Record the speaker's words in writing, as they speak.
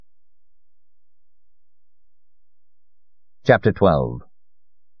Chapter 12.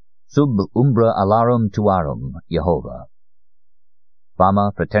 Sub umbra alarum tuarum, Jehovah.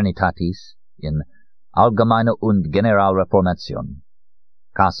 Fama fraternitatis in Allgemeine und Generalreformation.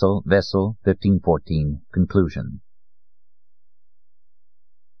 Kassel, Wessel, 1514, conclusion.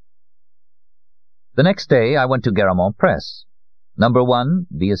 The next day I went to Garamond Press. Number 1,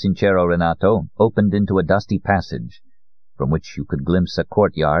 Via Sincero Renato, opened into a dusty passage, from which you could glimpse a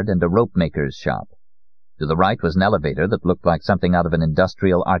courtyard and a rope-maker's shop. To the right was an elevator that looked like something out of an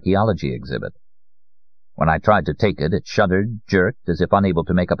industrial archaeology exhibit. When I tried to take it, it shuddered, jerked, as if unable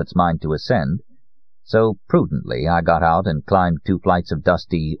to make up its mind to ascend, so prudently I got out and climbed 2 flights of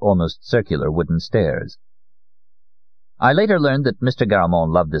dusty, almost circular wooden stairs. I later learned that Mr.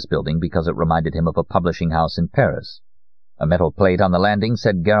 Garamond loved this building because it reminded him of a publishing house in Paris. A metal plate on the landing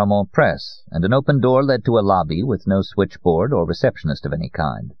said Garamond Press, and an open door led to a lobby with no switchboard or receptionist of any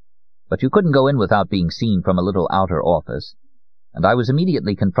kind. But you couldn't go in without being seen from a little outer office, and I was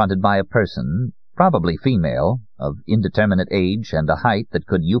immediately confronted by a person, probably female, of indeterminate age and a height that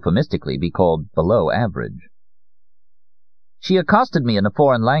could euphemistically be called below average. She accosted me in a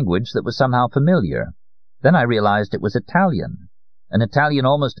foreign language that was somehow familiar. Then I realized it was Italian, an Italian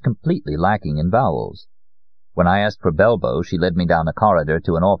almost completely lacking in vowels. When I asked for Belbo, she led me down a corridor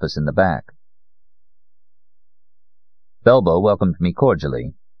to an office in the back. Belbo welcomed me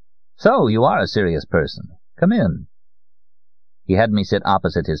cordially. "So, you are a serious person. Come in." He had me sit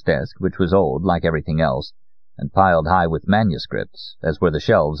opposite his desk, which was old, like everything else, and piled high with manuscripts, as were the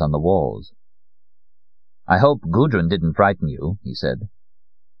shelves on the walls. "I hope Gudrun didn't frighten you," he said.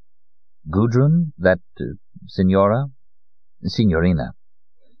 "Gudrun? That, Signora?" "Signorina.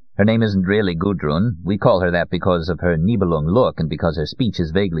 Her name isn't really Gudrun. We call her that because of her Nibelung look and because her speech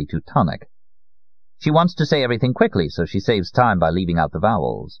is vaguely Teutonic. She wants to say everything quickly, so she saves time by leaving out the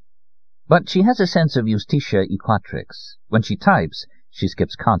vowels. But she has a sense of Justitia Equatrix. When she types, she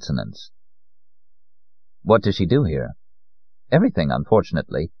skips consonants." "What does she do here?" "Everything,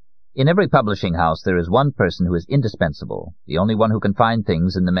 unfortunately. In every publishing house there is one person who is indispensable, the only one who can find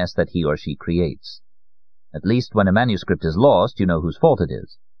things in the mess that he or she creates. At least when a manuscript is lost, you know whose fault it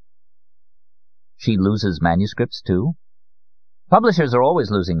is." "She loses manuscripts, too?" "Publishers are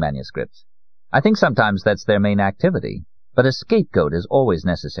always losing manuscripts. I think sometimes that's their main activity. But a scapegoat is always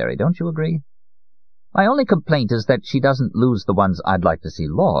necessary, don't you agree? My only complaint is that she doesn't lose the ones I'd like to see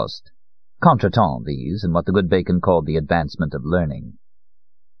lost. Contretemps, these, and what the good Bacon called the advancement of learning."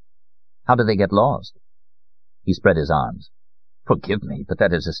 "How do they get lost?" He spread his arms. "Forgive me, but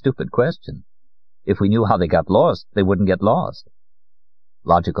that is a stupid question. If we knew how they got lost, they wouldn't get lost."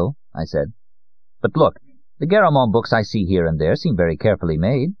 "Logical," I said. "But look, the Garamond books I see here and there seem very carefully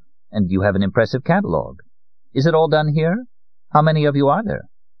made, and you have an impressive catalogue. Is it all done here? How many of you are there?"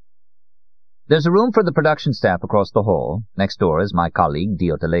 "There's a room for the production staff across the hall. Next door is my colleague,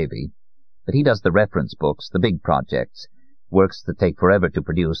 Levi. But he does the reference books, the big projects, works that take forever to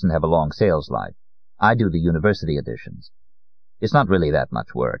produce and have a long sales life. I do the university editions. It's not really that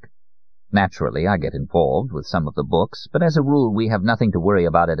much work. Naturally, I get involved with some of the books, but as a rule we have nothing to worry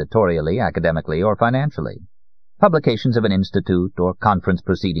about editorially, academically, or financially. Publications of an institute or conference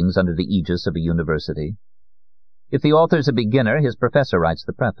proceedings under the aegis of a university. If the author's a beginner, his professor writes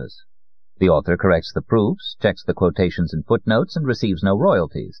the preface. The author corrects the proofs, checks the quotations and footnotes, and receives no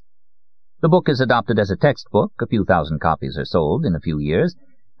royalties. The book is adopted as a textbook, a few thousand copies are sold in a few years,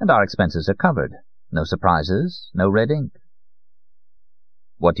 and our expenses are covered. No surprises, no red ink."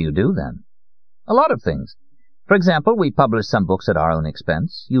 "What do you do, then?" "A lot of things. For example, we publish some books at our own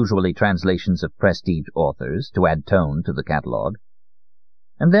expense, usually translations of prestige authors, to add tone to the catalogue.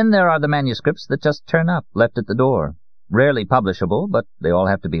 And then there are the manuscripts that just turn up, left at the door. Rarely publishable, but they all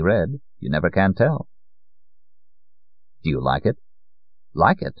have to be read. You never can tell." "Do you like it?"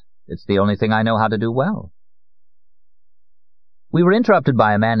 "Like it? It's the only thing I know how to do well." We were interrupted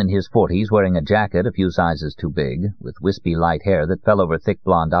by a man in his 40s wearing a jacket a few sizes too big, with wispy light hair that fell over thick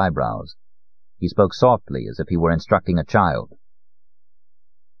blonde eyebrows. He spoke softly, as if he were instructing a child.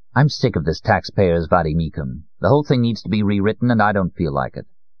 "I'm sick of this taxpayers' vademecum. The whole thing needs to be rewritten, and I don't feel like it.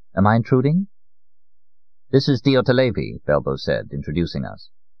 Am I intruding?" "This is Levi," Belbo said, introducing us.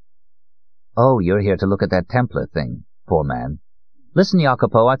 "Oh, you're here to look at that Templar thing. Poor man. Listen,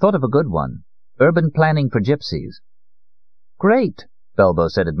 Jacopo, I thought of a good one. Urban planning for gypsies." "Great," Belbo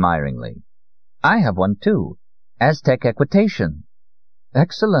said admiringly. "I have one, too. Aztec equitation."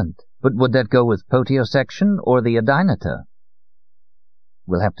 "Excellent. But would that go with potiosection or the Adinata?"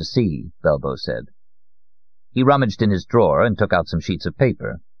 "We'll have to see," Belbo said. He rummaged in his drawer and took out some sheets of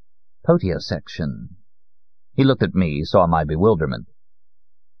paper. "Potiosection." He looked at me, saw my bewilderment.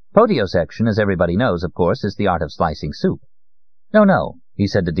 Potiosection, as everybody knows, of course, is the art of slicing soup. No, he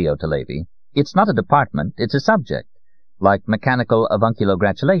said to Diotalevi. It's not a department, it's a subject, like mechanical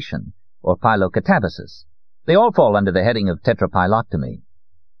avunculogratulation or pylocatabasis. They all fall under the heading of tetrapyloctomy.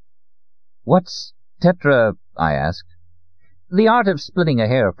 What's tetra? I asked. The art of splitting a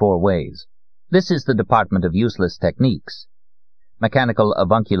hair 4 ways. This is the department of useless techniques. Mechanical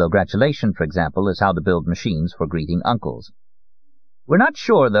avunculogratulation, for example, is how to build machines for greeting uncles. We're not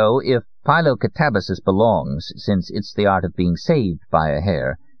sure, though, if pylocatabasis belongs, since it's the art of being saved by a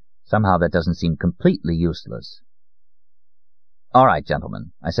hair. Somehow that doesn't seem completely useless. All right,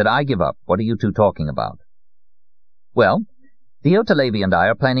 gentlemen, I said, I give up. What are you two talking about? Well, Diotalevi and I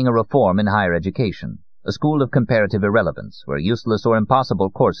are planning a reform in higher education, a school of comparative irrelevance, where useless or impossible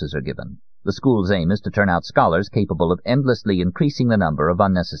courses are given. The school's aim is to turn out scholars capable of endlessly increasing the number of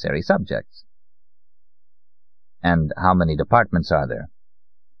unnecessary subjects. And how many departments are there?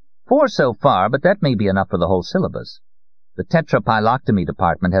 4 so far, but that may be enough for the whole syllabus. The tetrapyloctomy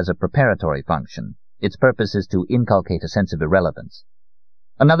department has a preparatory function. Its purpose is to inculcate a sense of irrelevance.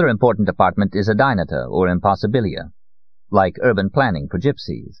 Another important department is adynata, or impossibilia, like urban planning for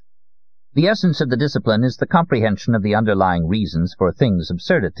gypsies. The essence of the discipline is the comprehension of the underlying reasons for a thing's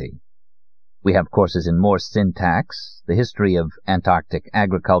absurdity. We have courses in Morse syntax, the history of Antarctic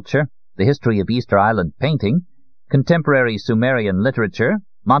agriculture, the history of Easter Island painting, contemporary Sumerian literature,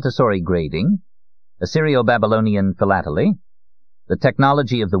 Montessori grading, Assyrio-Babylonian philately, the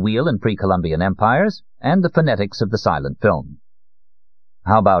technology of the wheel in pre-Columbian empires, and the phonetics of the silent film.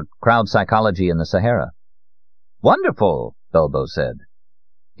 How about crowd psychology in the Sahara? Wonderful, Belbo said.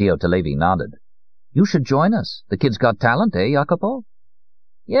 Diotalevi nodded. You should join us. The kid's got talent, eh, Jacopo?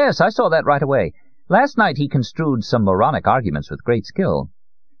 Yes, I saw that right away. Last night he construed some moronic arguments with great skill.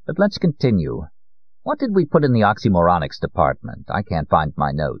 But let's continue. What did we put in the oxymoronics department? I can't find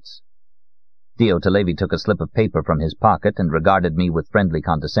my notes. Diotalevi took a slip of paper from his pocket and regarded me with friendly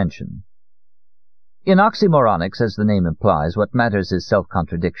condescension. In oxymoronics, as the name implies, what matters is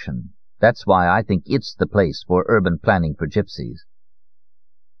self-contradiction. That's why I think it's the place for urban planning for gypsies.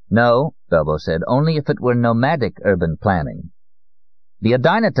 No, Belbo said, only if it were nomadic urban planning. The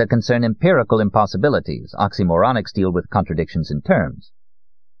adynata concern empirical impossibilities. Oxymoronics deal with contradictions in terms.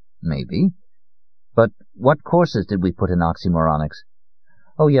 Maybe. But what courses did we put in oxymoronics?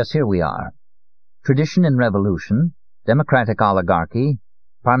 Oh, yes, here we are. Tradition and Revolution, Democratic Oligarchy,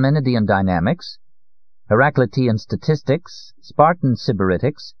 Parmenidean Dynamics, Heraclitean Statistics, Spartan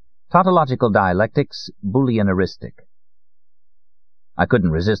Sybaritics, Tautological Dialectics, Boolean Heuristic. I couldn't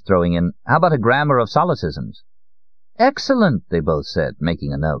resist throwing in, how about a grammar of solecisms? Excellent, they both said,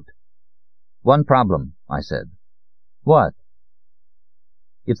 making a note. One problem, I said. What?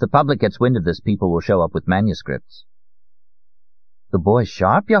 If the public gets wind of this, people will show up with manuscripts. The boy's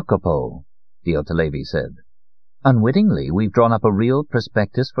sharp, Jacopo, Diotalevi said. Unwittingly, we've drawn up a real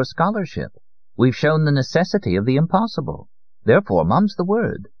prospectus for scholarship. We've shown the necessity of the impossible. Therefore, mum's the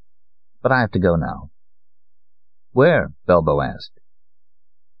word. But I have to go now. Where? Belbo asked.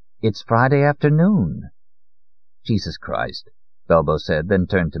 It's Friday afternoon. Jesus Christ, Belbo said, then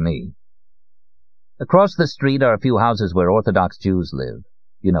turned to me. Across the street are a few houses where Orthodox Jews live.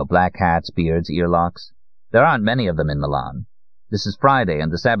 You know, black hats, beards, earlocks. There aren't many of them in Milan. This is Friday,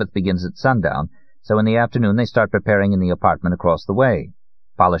 and the Sabbath begins at sundown, so in the afternoon they start preparing in the apartment across the way,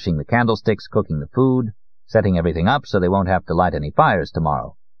 polishing the candlesticks, cooking the food, setting everything up so they won't have to light any fires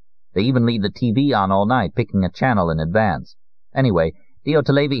tomorrow. They even leave the TV on all night, picking a channel in advance. Anyway,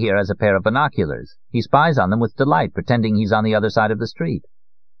 Diotalevi here has a pair of binoculars. He spies on them with delight, pretending he's on the other side of the street.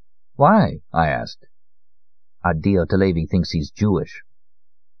 Why? I asked. Diotalevi thinks he's Jewish.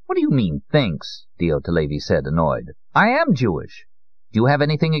 What do you mean, thinks? Diotalevi said, annoyed. I am Jewish. Do you have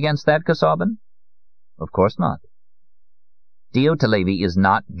anything against that, Casaubon? Of course not. Diotalevi is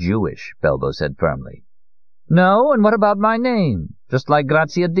not Jewish, Belbo said firmly. No, and what about my name? Just like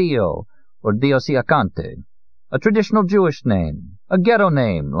Grazia Dio, or Dio sia cante. A traditional Jewish name. A ghetto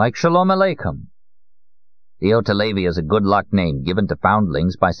name, like Shalom Aleichem. Diotalevi is a good-luck name given to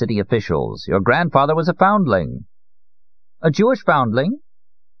foundlings by city officials. Your grandfather was a foundling. A Jewish foundling?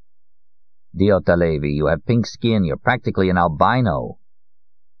 Diotalevi, you have pink skin. You're practically an albino.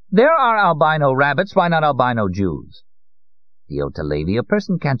 There are albino rabbits. Why not albino Jews? Diotalevi, a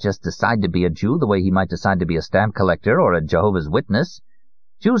person can't just decide to be a Jew the way he might decide to be a stamp collector or a Jehovah's Witness.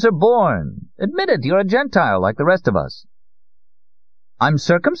 Jews are born. Admit it, you're a Gentile like the rest of us. I'm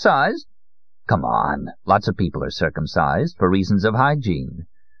circumcised. Come on, lots of people are circumcised for reasons of hygiene.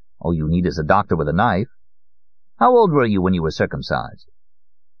 All you need is a doctor with a knife. How old were you when you were circumcised?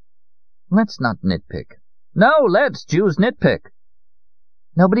 Let's not nitpick. No, let's. Jews nitpick.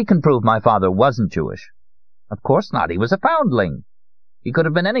 Nobody can prove my father wasn't Jewish. Of course not. He was a foundling. He could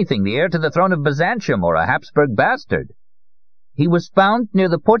have been anything, the heir to the throne of Byzantium or a Habsburg bastard. He was found near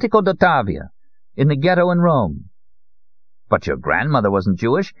the Portico d'Ottavia, in the ghetto in Rome. But your grandmother wasn't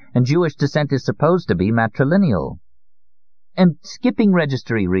Jewish, and Jewish descent is supposed to be matrilineal. And skipping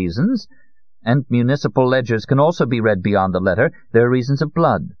registry reasons, and municipal ledgers can also be read beyond the letter, there are reasons of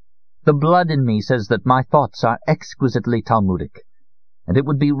blood. The blood in me says that my thoughts are exquisitely Talmudic, and it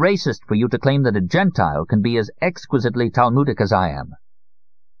would be racist for you to claim that a Gentile can be as exquisitely Talmudic as I am.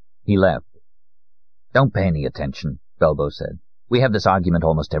 He left. Don't pay any attention, Belbo said. We have this argument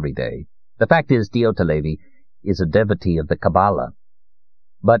almost every day. The fact is, Diotalevi is a devotee of the Kabbalah.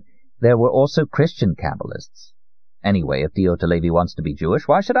 But there were also Christian Kabbalists. Anyway, if Diotalevi wants to be Jewish,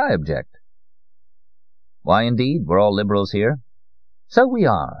 why should I object? Why, indeed, we're all liberals here. So we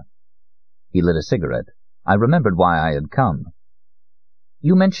are. He lit a cigarette. I remembered why I had come.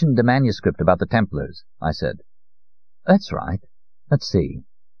 You mentioned a manuscript about the Templars, I said. That's right. Let's see.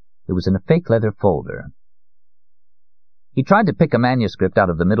 It was in a fake leather folder. He tried to pick a manuscript out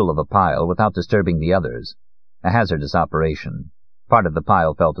of the middle of a pile without disturbing the others. A hazardous operation. Part of the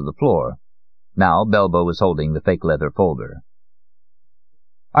pile fell to the floor. Now Belbo was holding the fake leather folder.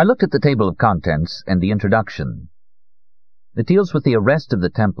 I looked at the table of contents and the introduction. It deals with the arrest of the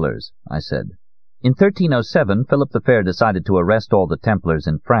Templars, I said. In 1307, Philip the Fair decided to arrest all the Templars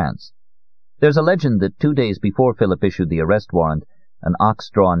in France. There's a legend that 2 days before Philip issued the arrest warrant, an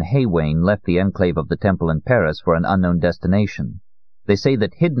ox-drawn hay wain left the enclave of the temple in Paris for an unknown destination. They say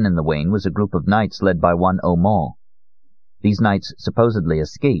that hidden in the wain was a group of knights led by one Aumont. These knights supposedly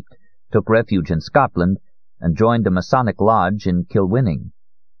escaped, took refuge in Scotland, and joined a Masonic lodge in Kilwinning.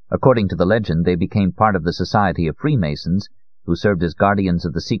 According to the legend, they became part of the Society of Freemasons, who served as guardians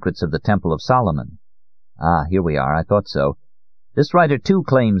of the secrets of the Temple of Solomon. Ah, here we are, I thought so. This writer, too,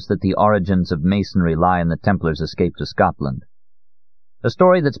 claims that the origins of Masonry lie in the Templars' escape to Scotland. A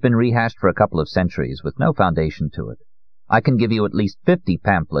story that's been rehashed for a couple of centuries, with no foundation to it. I can give you at least 50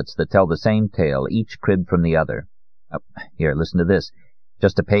 pamphlets that tell the same tale, each cribbed from the other. Here, listen to this.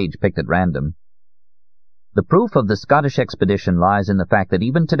 Just a page picked at random. The proof of the Scottish expedition lies in the fact that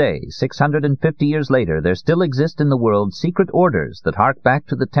even today, 650 years later, there still exist in the world secret orders that hark back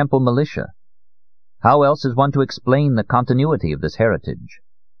to the temple militia. How else is one to explain the continuity of this heritage?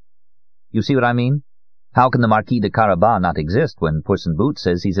 You see what I mean? How can the Marquis de Carabas not exist when Puss in Boots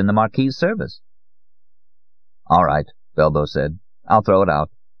says he's in the Marquis's service? All right, Belbo said. I'll throw it out.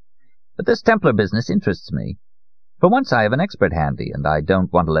 But this Templar business interests me. For once I have an expert handy, and I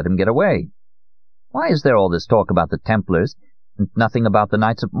don't want to let him get away. Why is there all this talk about the Templars, and nothing about the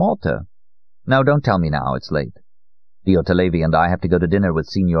Knights of Malta? No, don't tell me now, it's late. Diotalevi and I have to go to dinner with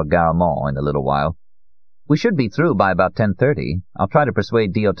Signor Garamond in a little while. We should be through by about 10:30. I'll try to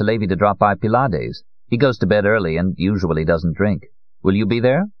persuade Diotalevi to drop by Pylades. He goes to bed early and usually doesn't drink. Will you be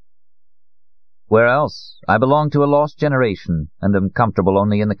there? Where else? I belong to a lost generation, and am comfortable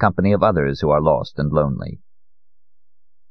only in the company of others who are lost and lonely.